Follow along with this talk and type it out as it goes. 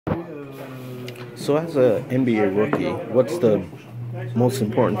So as a NBA rookie, what's the most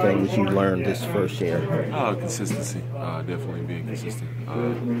important things you learned this first year? Consistency. Definitely being consistent.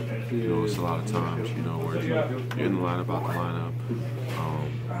 It's a lot of times, where you're in the lineup, out the lineup.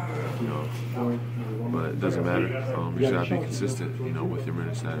 You know, but it doesn't matter. You just gotta be consistent, with your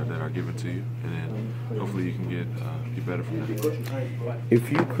minutes that are given to you, and then hopefully you can get better from that.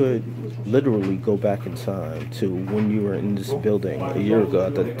 If you could literally go back in time to when you were in this building a year ago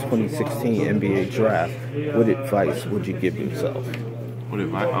at the 2016 NBA draft, what advice would you give yourself? What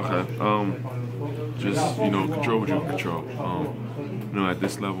advice? Okay. Just control what you can control. At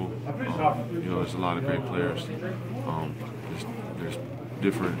this level, there's a lot of great players. There's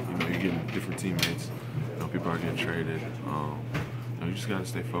different. You're getting different teammates. People are getting traded. You just gotta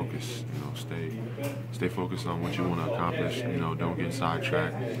stay focused. Stay focused on what you want to accomplish. Don't get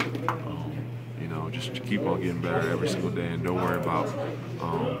sidetracked. Just keep on getting better every single day, and don't worry about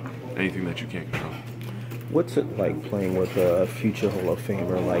anything that you can't control. What's it like playing with a future Hall of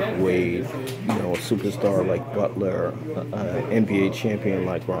Famer like Wade, a superstar like Butler, NBA champion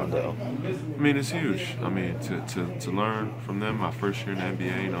like Rondo? I mean, it's huge. I mean, to learn from them, my first year in the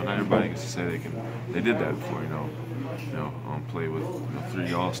NBA, not everybody gets to say they did that before, play with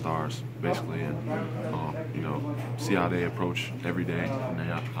 3 All-Stars basically, and see how they approach every day and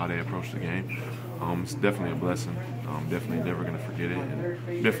how they approach the game. It's definitely a blessing. Definitely never going to forget it,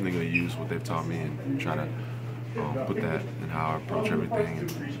 and definitely going to use what they've taught me and try to put that in how I approach everything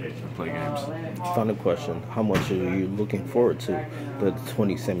and play games. Final question: how much are you looking forward to the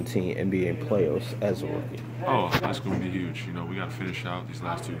 2017 NBA playoffs as a rookie? Oh, that's going to be huge. We got to finish out these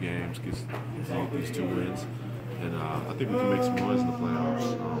last 2 games, get these 2 wins. And I think we can make some noise in the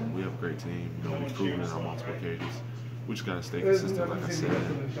playoffs. We have a great team. We've proven it on multiple occasions. We just got to stay consistent, like I said.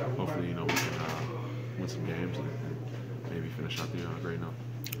 And hopefully, we can win some games and maybe finish out the year on a great note.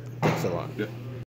 Thanks a lot. Yeah.